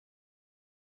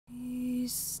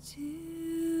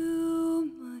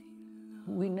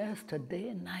just a day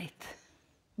and night,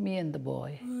 me and the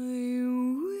boy. I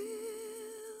will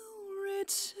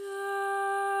return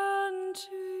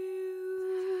to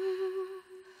you.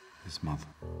 His mother.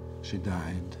 She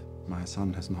died. My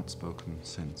son has not spoken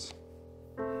since.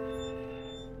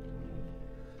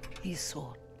 He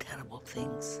saw terrible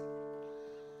things.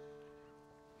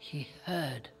 He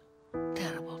heard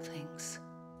terrible things.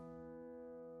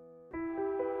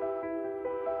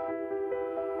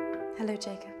 Hello,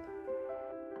 Jacob.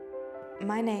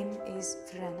 My name is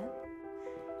Verenna,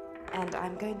 and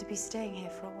I'm going to be staying here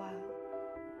for a while.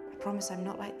 I promise I'm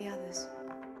not like the others.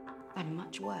 I'm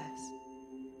much worse.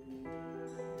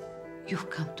 You've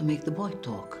come to make the boy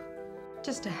talk.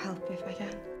 Just to help if I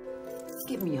can.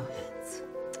 Give me your hands.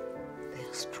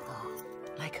 They're strong,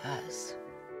 like hers.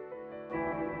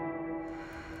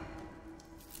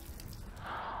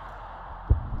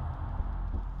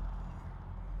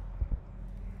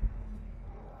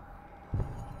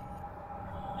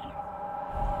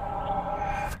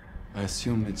 I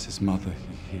assume it's his mother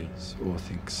he hears, or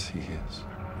thinks he hears.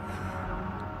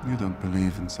 You don't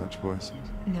believe in such voices?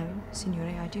 No,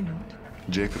 Signore, I do not.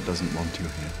 Jacob doesn't want you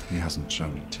here. He hasn't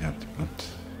shown it yet, but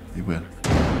he will.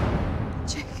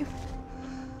 Jacob!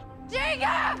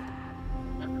 Jacob!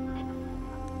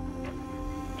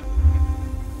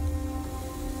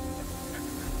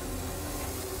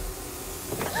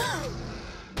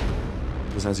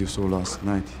 It was as you saw last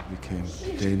night, he became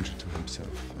a danger to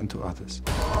himself and to others.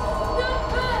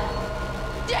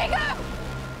 Jacob!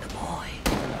 The boy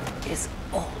is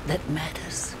all that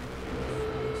matters.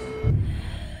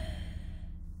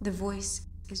 The voice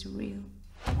is real.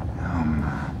 Oh,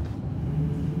 man.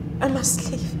 I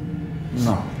must leave.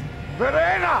 No.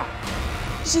 Verena!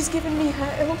 She's given me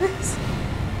her illness.